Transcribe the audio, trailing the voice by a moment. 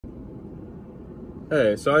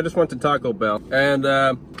Hey, so I just went to Taco Bell, and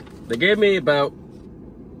they gave me about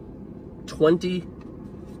 20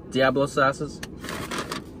 Diablo sauces.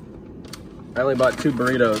 I only bought 2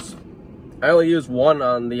 burritos. I only used 1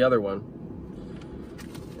 on the other one.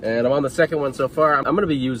 And I'm on the second one so far. I'm gonna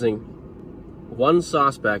be using 1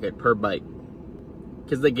 sauce packet per bite.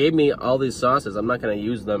 Because they gave me all these sauces, I'm not gonna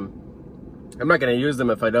use them. I'm not gonna use them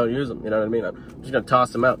if I don't use them, you know what I mean? I'm just gonna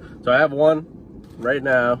toss them out. So I have 1 right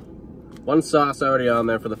now. 1 sauce already on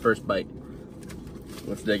there for the first bite.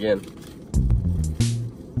 Let's dig in.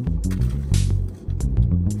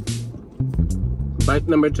 Bite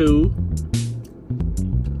number 2.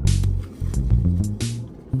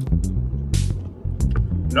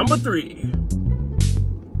 Number 3.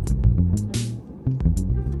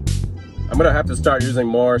 I'm gonna have to start using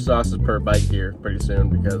more sauces per bite here pretty soon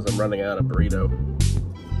because I'm running out of burrito.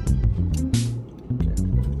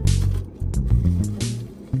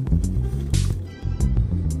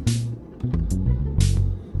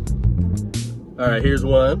 All right, here's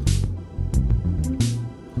 1.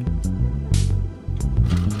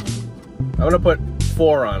 I'm gonna put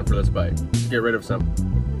 4 on for this bite. Just get rid of some.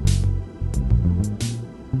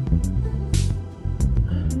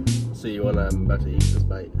 See when I'm about to eat this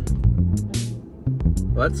bite.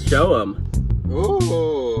 Let's show them.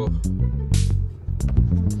 Ooh.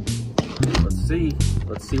 Let's see.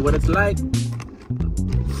 Let's see what it's like.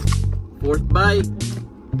 4th bite.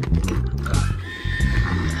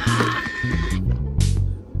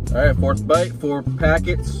 All right, 4th bite, 4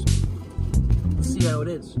 packets. Let's see how it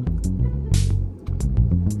is.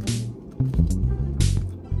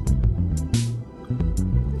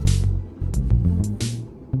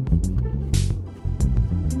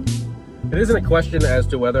 It isn't a question as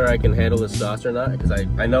to whether I can handle this sauce or not, because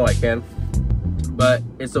I know I can. But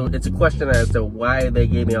it's a question as to why they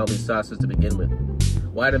gave me all these sauces to begin with.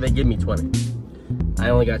 Why did they give me 20? I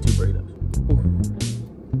only got 2 burritos.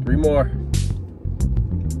 Ooh. 3 more.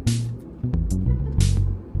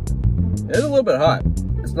 It is a little bit hot.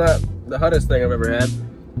 It's not the hottest thing I've ever had.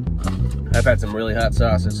 I've had some really hot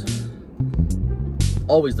sauces.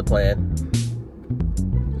 Always the plan.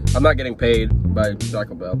 I'm not getting paid by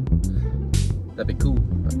Taco Bell. That'd be cool.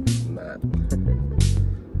 I'm not.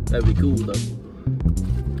 That'd be cool though.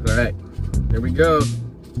 All right, there we go.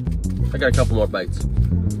 I got a couple more bites.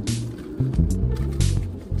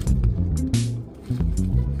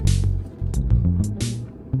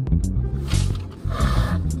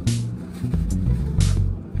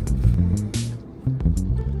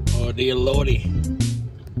 Oh dear lordy.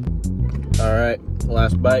 All right,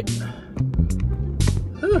 last bite.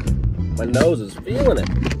 Whew, my nose is feeling it.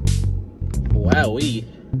 Wowee.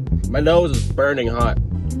 My nose is burning hot,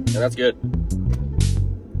 and that's good.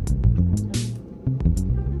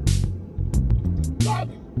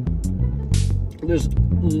 There's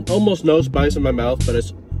almost no spice in my mouth,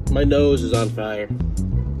 but my nose is on fire.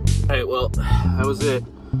 All right, well, that was it.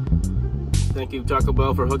 Thank you, Taco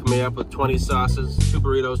Bell, for hooking me up with 20 sauces, 2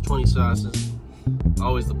 burritos, 20 sauces.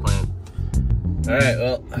 Always the plan. All right,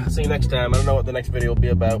 well, see you next time. I don't know what the next video will be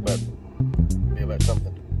about, but it'll be about something.